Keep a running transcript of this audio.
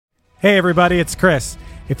Hey everybody, it's Chris.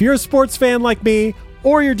 If you're a sports fan like me,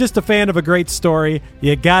 or you're just a fan of a great story,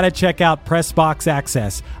 you gotta check out Press Box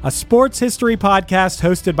Access, a sports history podcast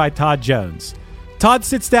hosted by Todd Jones. Todd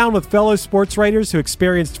sits down with fellow sports writers who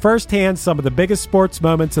experienced firsthand some of the biggest sports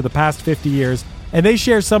moments of the past 50 years, and they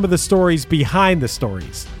share some of the stories behind the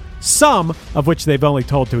stories, some of which they've only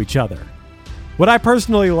told to each other. What I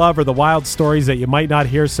personally love are the wild stories that you might not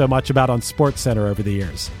hear so much about on SportsCenter over the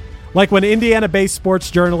years. Like when Indiana-based sports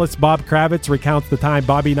journalist Bob Kravitz recounts the time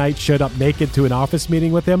Bobby Knight showed up naked to an office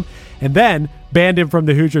meeting with him and then banned him from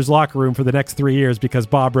the Hoosiers locker room for the next 3 years because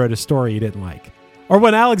Bob wrote a story he didn't like. Or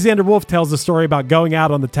when Alexander Wolf tells the story about going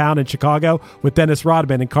out on the town in Chicago with Dennis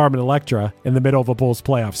Rodman and Carmen Electra in the middle of a Bulls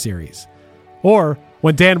playoff series. Or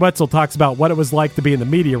when Dan Wetzel talks about what it was like to be in the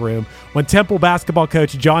media room when Temple basketball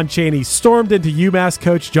coach John Chaney stormed into UMass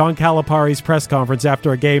coach John Calipari's press conference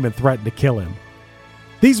after a game and threatened to kill him.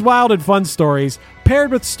 These wild and fun stories,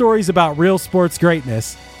 paired with stories about real sports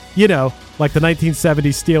greatness, you know, like the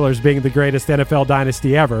 1970s Steelers being the greatest NFL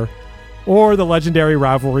dynasty ever, or the legendary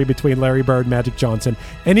rivalry between Larry Bird and Magic Johnson,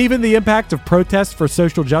 and even the impact of protests for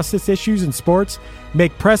social justice issues in sports,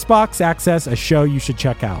 make Pressbox Access a show you should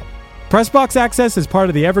check out. Pressbox Access is part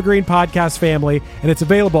of the Evergreen Podcast family, and it's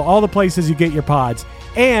available all the places you get your pods,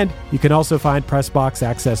 and you can also find Pressbox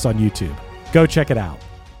Access on YouTube. Go check it out.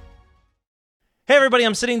 Hey everybody,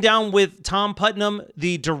 I'm sitting down with Tom Putnam,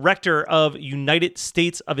 the director of United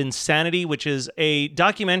States of Insanity, which is a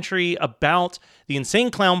documentary about the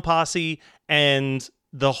Insane Clown Posse and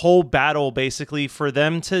the whole battle, basically, for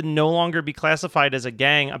them to no longer be classified as a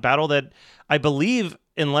gang, a battle that I believe,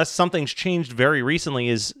 unless something's changed very recently,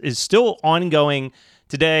 is still ongoing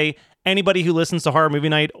today. Anybody who listens to Horror Movie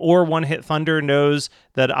Night or One Hit Thunder knows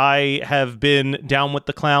that I have been down with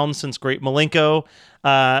the clowns since Great Malenko.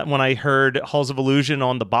 When I heard Halls of Illusion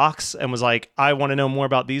on the box and was like, I want to know more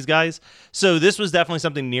about these guys. So this was definitely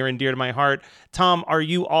something near and dear to my heart. Tom, are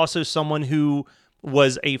you also someone who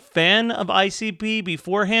was a fan of ICP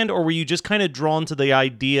beforehand, or were you just kind of drawn to the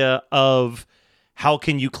idea of how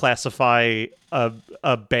can you classify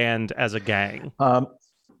a band as a gang?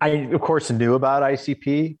 I, of course, knew about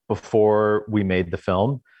ICP before we made the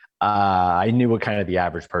film. I knew what kind of the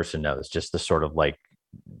average person knows, just the sort of like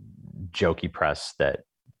jokey press that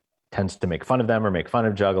tends to make fun of them or make fun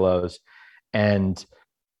of juggalos. And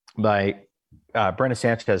Brenna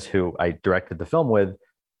Sanchez, who I directed the film with,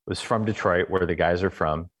 was from Detroit, where the guys are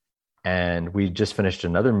from. And we just finished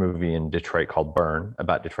another movie in Detroit called Burn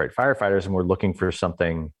about Detroit firefighters. And we're looking for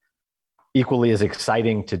something equally as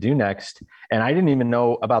exciting to do next. And I didn't even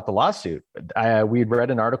know about the lawsuit. We'd read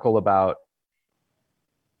an article about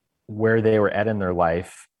where they were at in their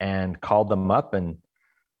life and called them up and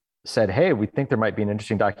said, hey, we think there might be an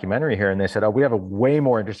interesting documentary here. And they said, oh, we have a way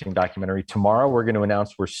more interesting documentary. Tomorrow we're going to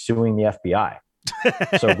announce we're suing the FBI.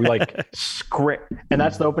 So we and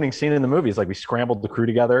that's the opening scene in the movie. It's like we scrambled the crew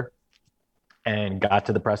together and got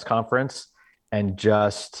to the press conference and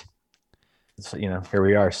just, here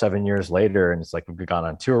we are 7 years later. And it's like, we've gone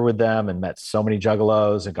on tour with them and met so many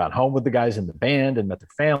juggalos and gone home with the guys in the band and met their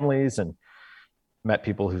families and met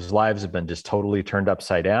people whose lives have been just totally turned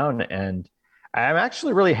upside down. And I'm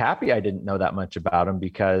actually really happy I didn't know that much about them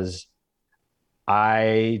because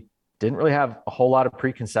I didn't really have a whole lot of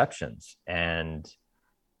preconceptions. And,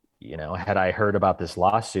 had I heard about this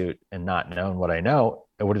lawsuit and not known what I know,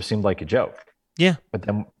 it would have seemed like a joke. Yeah.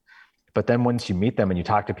 But then once you meet them and you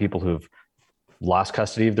talk to people who've lost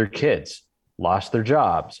custody of their kids, lost their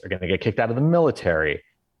jobs, are going to get kicked out of the military,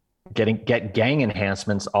 get gang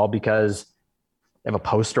enhancements all because they have a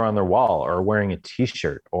poster on their wall or wearing a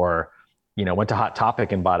t-shirt or, went to Hot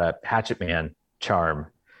Topic and bought a Hatchet Man charm.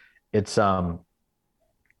 It's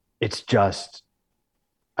just,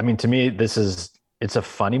 to me, it's a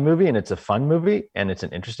funny movie and it's a fun movie and it's an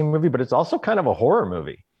interesting movie, but it's also kind of a horror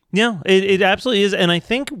movie. Yeah, it absolutely is. And I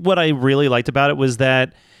think what I really liked about it was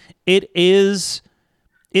that it is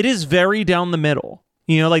very down the middle.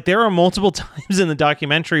 There are multiple times in the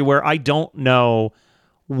documentary where I don't know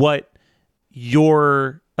what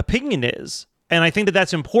your opinion is. And I think that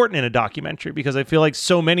that's important in a documentary because I feel like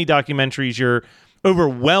so many documentaries, you're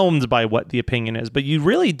overwhelmed by what the opinion is. But you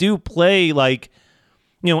really do play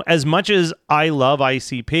as much as I love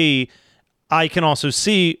ICP, I can also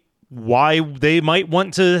see why they might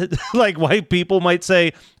want to, why people might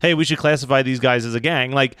say, hey, we should classify these guys as a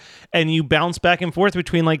gang. And you bounce back and forth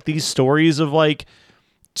between these stories of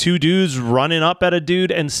two dudes running up at a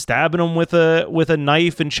dude and stabbing him with a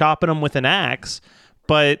knife and chopping him with an axe.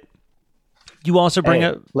 But You also bring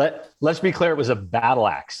up. Let's be clear. It was a battle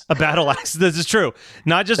axe. A battle axe. This is true.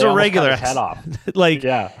 Not just a regular axe. Head off.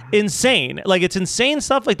 Insane. Like, it's insane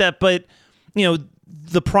stuff like that. But,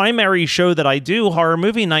 the primary show that I do, Horror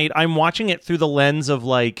Movie Night, I'm watching it through the lens of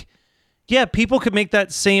like, yeah, people could make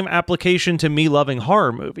that same application to me loving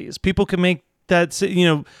horror movies. People could make that,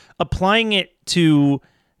 applying it to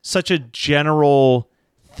such a general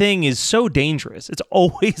thing is so dangerous. It's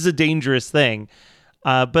always a dangerous thing.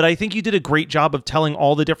 But I think you did a great job of telling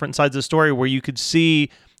all the different sides of the story where you could see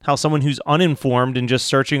how someone who's uninformed and just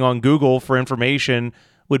searching on Google for information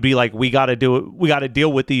would be like, we got to do it. We got to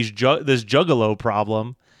deal with this juggalo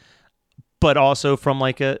problem. But also from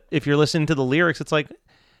like if you're listening to the lyrics, it's like,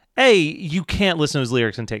 hey, you can't listen to those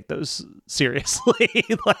lyrics and take those seriously.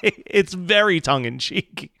 Like, it's very tongue in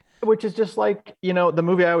cheek. Which is just like, the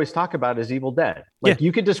movie I always talk about is Evil Dead. Like,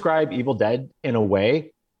 you could describe Evil Dead in a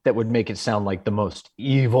way that would make it sound like the most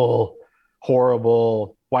evil,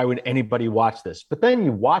 horrible. Why would anybody watch this? But then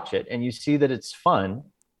you watch it and you see that it's fun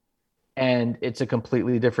and it's a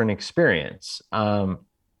completely different experience. The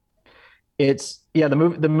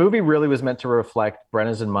movie really was meant to reflect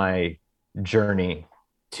Brenna's and my journey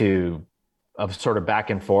of sort of back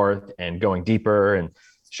and forth and going deeper. And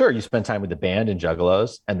sure, you spend time with the band and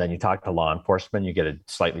Juggalos, and then you talk to law enforcement, you get a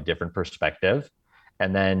slightly different perspective.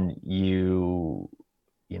 And then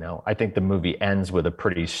I think the movie ends with a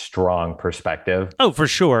pretty strong perspective. Oh, for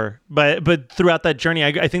sure. But throughout that journey,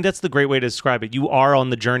 I think that's the great way to describe it. You are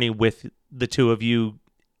on the journey with the two of you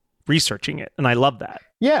researching it. And I love that.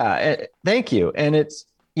 Yeah. Thank you. And it's,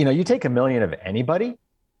 you take a million of anybody,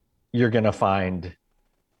 you're going to find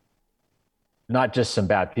not just some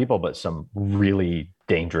bad people, but some really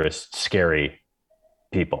dangerous, scary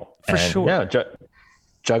people. For sure. Yeah,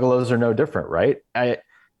 Juggalos are no different, right?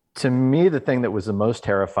 To me, the thing that was the most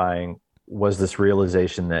terrifying was this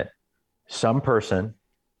realization that some person,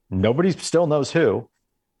 nobody still knows who,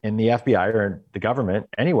 in the FBI or the government,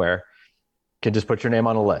 anywhere, can just put your name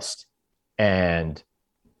on a list. And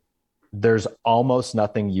there's almost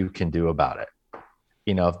nothing you can do about it.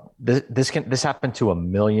 This happened to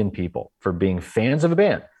 1 million people for being fans of a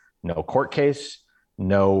band. No court case,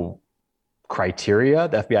 no criteria.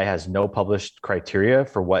 The FBI has no published criteria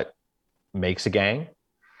for what makes a gang.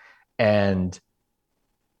 And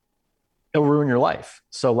it'll ruin your life.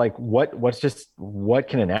 So like, what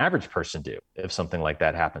can an average person do if something like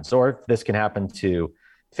that happens? Or if this can happen to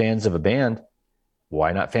fans of a band,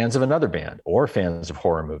 why not fans of another band, or fans of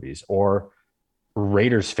horror movies, or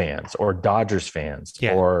Raiders fans, or Dodgers fans,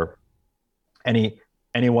 or any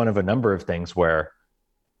one of a number of things where,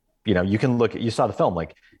 you can you saw the film,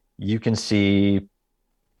 like you can see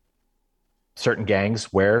certain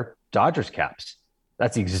gangs wear Dodgers caps.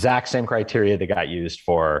 That's the exact same criteria that got used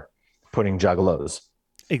for putting Juggalos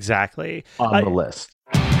exactly on the list.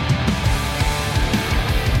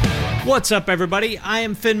 What's up, everybody? I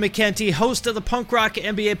am Finn McKenty, host of the Punk Rock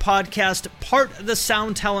NBA podcast, part of the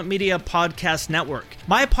Sound Talent Media Podcast Network.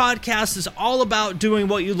 My podcast is all about doing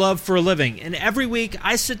what you love for a living, and every week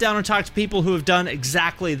I sit down and talk to people who have done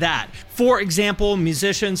exactly that. For example,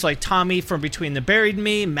 musicians like Tommy from Between the Buried and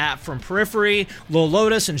Me, Matt from Periphery, Lil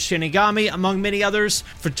Lotus and Shinigami, among many others,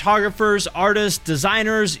 photographers, artists,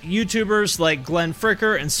 designers, YouTubers like Glenn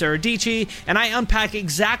Fricker and Sarah Dici, and I unpack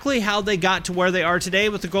exactly how they got to where they are today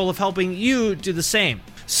with the goal of helping you do the same.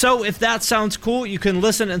 So if that sounds cool, you can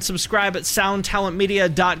listen and subscribe at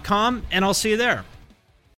soundtalentmedia.com, and I'll see you there.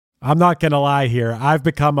 I'm not going to lie here. I've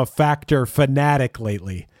become a Factor fanatic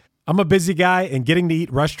lately. I'm a busy guy, and getting to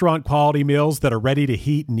eat restaurant quality meals that are ready to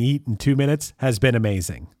heat and eat in 2 minutes has been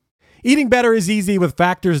amazing. Eating better is easy with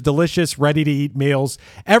Factor's delicious, ready-to-eat meals.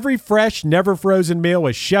 Every fresh, never-frozen meal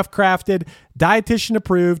is chef-crafted,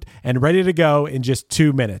 dietitian-approved, and ready to go in just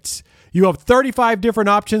 2 minutes. You have 35 different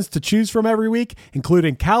options to choose from every week,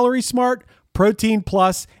 including Calorie Smart, Protein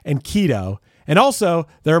Plus, and Keto. And also,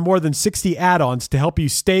 there are more than 60 add-ons to help you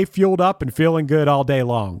stay fueled up and feeling good all day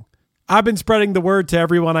long. I've been spreading the word to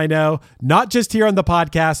everyone I know, not just here on the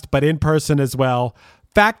podcast, but in person as well.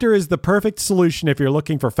 Factor is the perfect solution if you're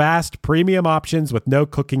looking for fast, premium options with no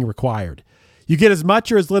cooking required. You get as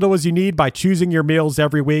much or as little as you need by choosing your meals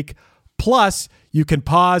every week. Plus, you can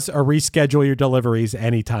pause or reschedule your deliveries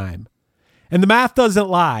anytime. And the math doesn't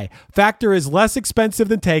lie. Factor is less expensive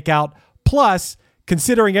than takeout. Plus,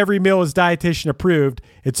 considering every meal is dietitian approved,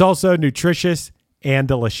 it's also nutritious and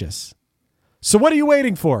delicious. So what are you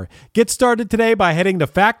waiting for? Get started today by heading to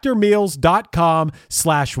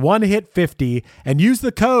factormeals.com/onehit50 and use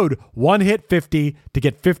the code onehit50 to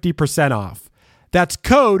get 50% off. That's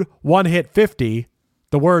code onehit50,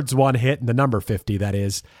 the words one hit and the number 50, that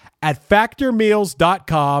is, at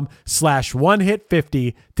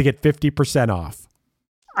factormeals.com/1hit50 to get 50% off.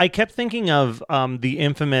 I kept thinking of the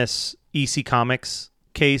infamous EC Comics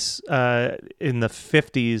case in the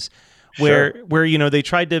 50s where you know, they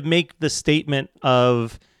tried to make the statement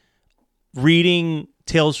of reading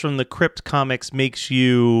Tales from the Crypt comics makes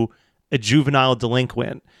you a juvenile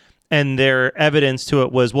delinquent. And their evidence to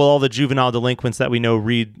it was, well, all the juvenile delinquents that we know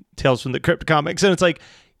read Tales from the Crypt comics. And it's like,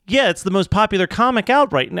 yeah, it's the most popular comic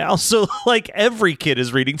out right now. So, like, every kid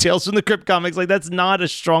is reading Tales from the Crypt comics. Like, that's not a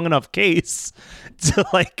strong enough case to,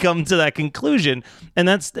 like, come to that conclusion. And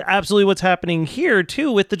that's absolutely what's happening here, too,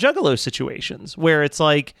 with the Juggalo situations, where it's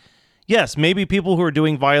like, yes, maybe people who are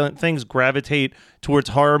doing violent things gravitate towards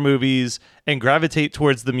horror movies and gravitate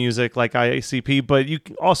towards the music like ICP, but you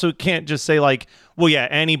also can't just say, like, well, yeah,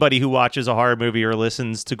 anybody who watches a horror movie or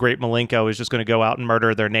listens to Great Milenko is just going to go out and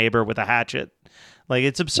murder their neighbor with a hatchet. Like,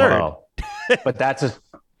 it's absurd. Wow. But that's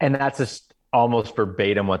almost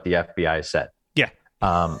verbatim what the FBI said. Yeah.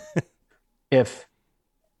 If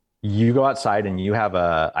you go outside and you have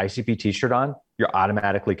a ICP t-shirt on, you're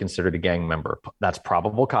automatically considered a gang member. That's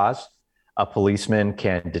probable cause. A policeman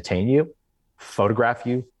can detain you, photograph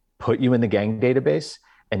you, put you in the gang database,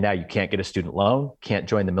 and now you can't get a student loan, can't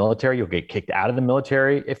join the military. You'll get kicked out of the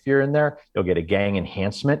military if you're in there. You'll get a gang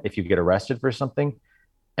enhancement if you get arrested for something,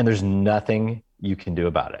 and there's nothing you can do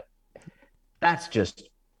about it. That's just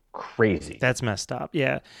crazy. That's messed up.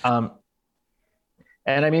 Yeah. And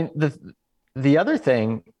I mean, the other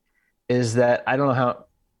thing is that I don't know how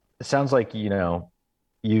it sounds like, you know,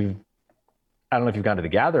 I don't know if you've gone to the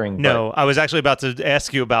gathering. No, I was actually about to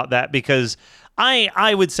ask you about that because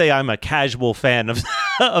I would say I'm a casual fan of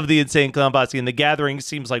of the Insane Clown Posse, and the gathering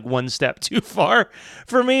seems like one step too far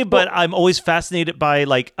for me, but I'm always fascinated by,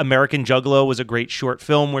 like, American Juggalo was a great short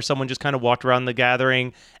film where someone just kind of walked around the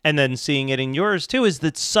gathering, and then seeing it in yours too is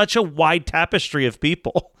that such a wide tapestry of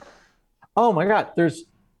people. Oh my God,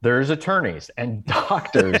 there's attorneys and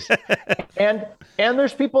doctors and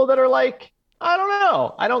there's people that are like, I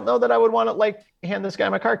don't know that I would want to, like, hand this guy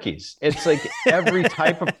my car keys. It's like every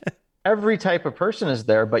type of person is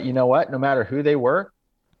there, but you know what? No matter who they were,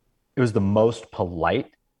 it was the most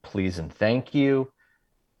polite, please and thank you.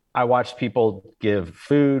 I watched people give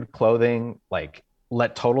food, clothing, like,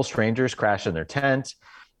 let total strangers crash in their tent.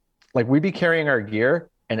 Like, we'd be carrying our gear,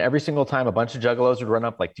 and every single time a bunch of juggalos would run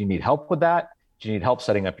up, like, do you need help with that? Do you need help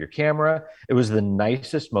setting up your camera? It was the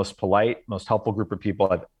nicest, most polite, most helpful group of people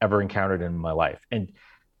I've ever encountered in my life. And,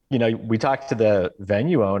 you know, we talked to the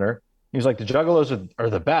venue owner. He was like, the juggalos are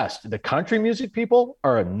the best. The country music people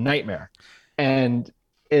are a nightmare. And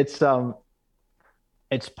it's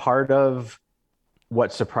part of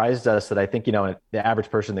what surprised us that I think, you know, the average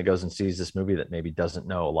person that goes and sees this movie that maybe doesn't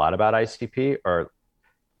know a lot about ICP or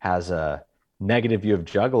has a negative view of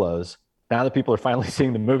juggalos, now that people are finally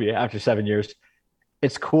seeing the movie after 7 years,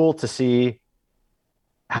 it's cool to see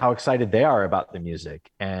how excited they are about the music.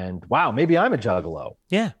 And wow, maybe I'm a juggalo.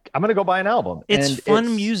 Yeah. I'm going to go buy an album. It's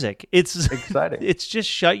fun music. It's exciting. It's just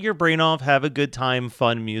shut your brain off, have a good time,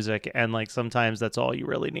 fun music. And, like, sometimes that's all you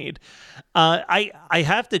really need. I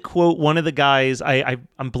have to quote one of the guys. I'm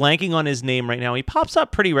blanking on his name right now. He pops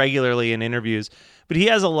up pretty regularly in interviews, but he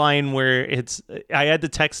has a line where I had to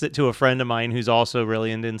text it to a friend of mine who's also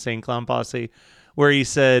really into Insane Clown Posse, where he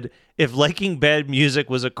said, if liking bad music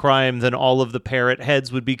was a crime, then all of the parrot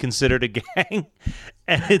heads would be considered a gang.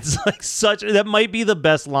 And it's like that might be the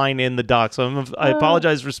best line in the doc. So I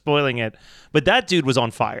apologize for spoiling it, but that dude was on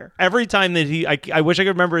fire. Every time that I wish I could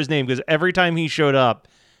remember his name, because every time he showed up,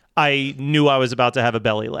 I knew I was about to have a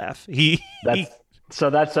belly laugh. So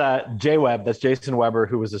that's Jay Webb. That's Jason Weber,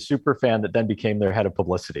 who was a super fan that then became their head of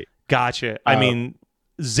publicity. Gotcha. I mean,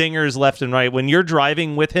 zingers left and right. When you're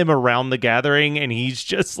driving with him around the gathering and he's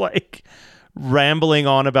just, like, rambling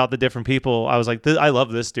on about the different people, I was like, I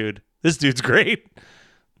love this dude. This dude's great.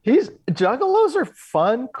 Juggalos are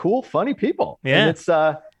fun, cool, funny people. Yeah. And it's,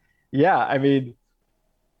 I mean,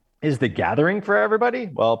 is the gathering for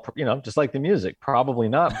everybody? Well, you know, just like the music, probably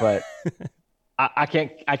not, but I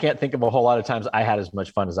can't think of a whole lot of times I had as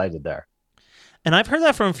much fun as I did there. And I've heard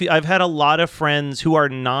that from I've had a lot of friends who are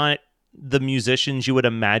not the musicians you would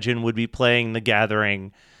imagine would be playing the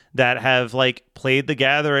gathering that have, like, played the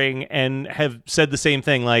gathering and have said the same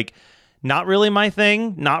thing, like, not really my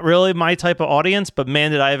thing, not really my type of audience, but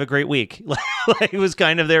man, did I have a great week. Like, it was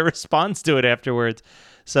kind of their response to it afterwards.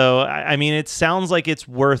 So, I mean, it sounds like it's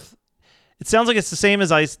the same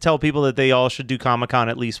as I tell people that they all should do Comic-Con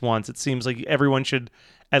at least once. It seems like everyone should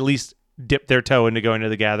at least dip their toe into going to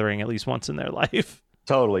the gathering at least once in their life.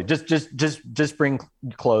 Totally. Just bring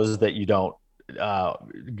clothes that you don't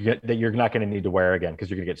that you're not going to need to wear again because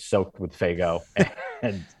you're going to get soaked with Faygo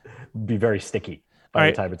and be very sticky by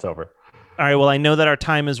the time it's over. All right. Well, I know that our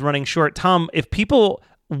time is running short. Tom, if people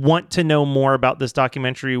want to know more about this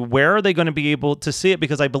documentary, where are they going to be able to see it?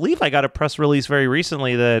 Because I believe I got a press release very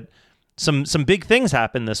recently that some big things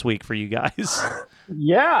happened this week for you guys.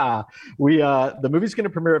 Yeah, the movie's going to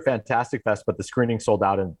premiere at Fantastic Fest, but the screening sold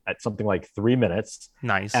out at something like 3 minutes.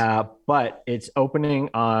 Nice. But it's opening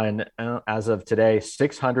on, as of today,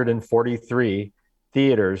 643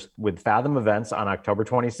 theaters with Fathom Events on October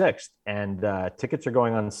 26th. And tickets are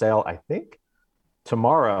going on sale, I think,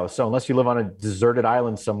 tomorrow. So unless you live on a deserted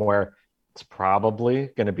island somewhere, it's probably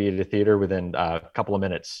going to be at a theater within a couple of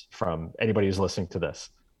minutes from anybody who's listening to this,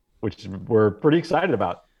 which we're pretty excited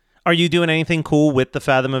about. Are you doing anything cool with the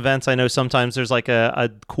Fathom Events? I know sometimes there's like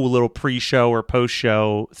a cool little pre-show or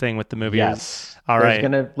post-show thing with the movie. Yes. All right.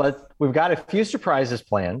 We've got a few surprises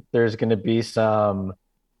planned. There's going to be some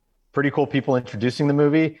pretty cool people introducing the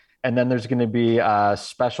movie. And then there's going to be a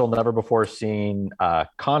special never before seen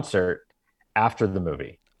concert after the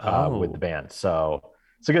movie with the band. So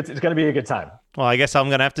it's going to be a good time. Well, I guess I'm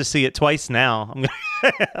going to have to see it twice now.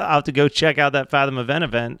 I'll have to go check out that Fathom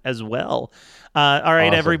event as well. All right,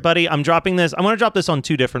 awesome. Everybody, I'm dropping this. I'm going to drop this on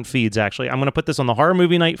 2 different feeds, actually. I'm going to put this on the Horror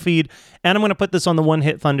Movie Night feed, and I'm going to put this on the One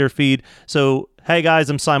Hit Thunder feed. So, hey, guys,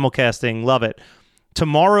 I'm simulcasting. Love it.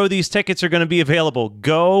 Tomorrow, these tickets are going to be available.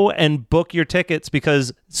 Go and book your tickets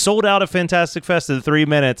because sold out at Fantastic Fest in 3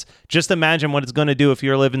 minutes. Just imagine what it's going to do if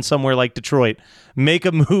you're living somewhere like Detroit. Make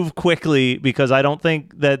a move quickly because I don't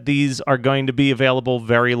think that these are going to be available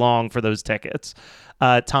very long for those tickets.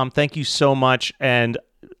 Tom, thank you so much. And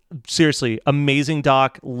seriously, amazing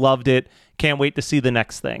doc. Loved it. Can't wait to see the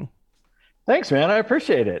next thing. Thanks, man. I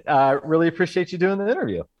appreciate it. Really appreciate you doing the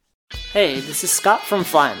interview. Hey, this is Scott from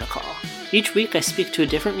Fly on the Call. Each week I speak to a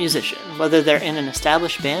different musician, whether they're in an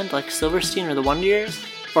established band like Silverstein or the Wonder Years,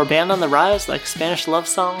 or a band on the rise like Spanish Love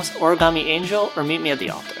Songs, Origami Angel, or Meet Me at the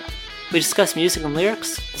Altar. We discuss music and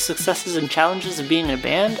lyrics, the successes and challenges of being in a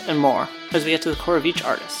band, and more, as we get to the core of each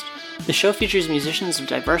artist. The show features musicians of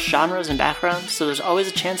diverse genres and backgrounds, so there's always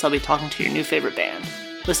a chance I'll be talking to your new favorite band.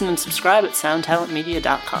 Listen and subscribe at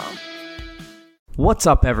soundtalentmedia.com. What's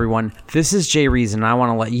up, everyone? This is Jay Reason, and I want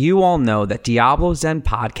to let you all know that Diablo's Den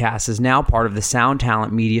podcast is now part of the Sound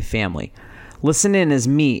Talent Media family. Listen in as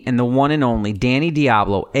me and the one and only Danny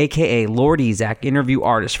Diablo, aka Lord Ezek, interview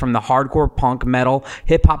artists from the hardcore, punk, metal,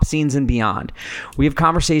 hip-hop scenes and beyond. We have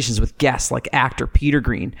conversations with guests like actor Peter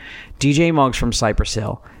Green, DJ Muggs from Cypress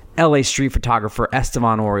Hill, LA street photographer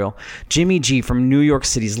Estevan Oriol, Jimmy G from New York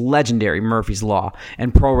City's legendary Murphy's Law,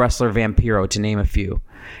 and pro wrestler Vampiro, to name a few.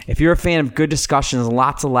 If you're a fan of good discussions and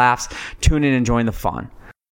lots of laughs, tune in and join the fun.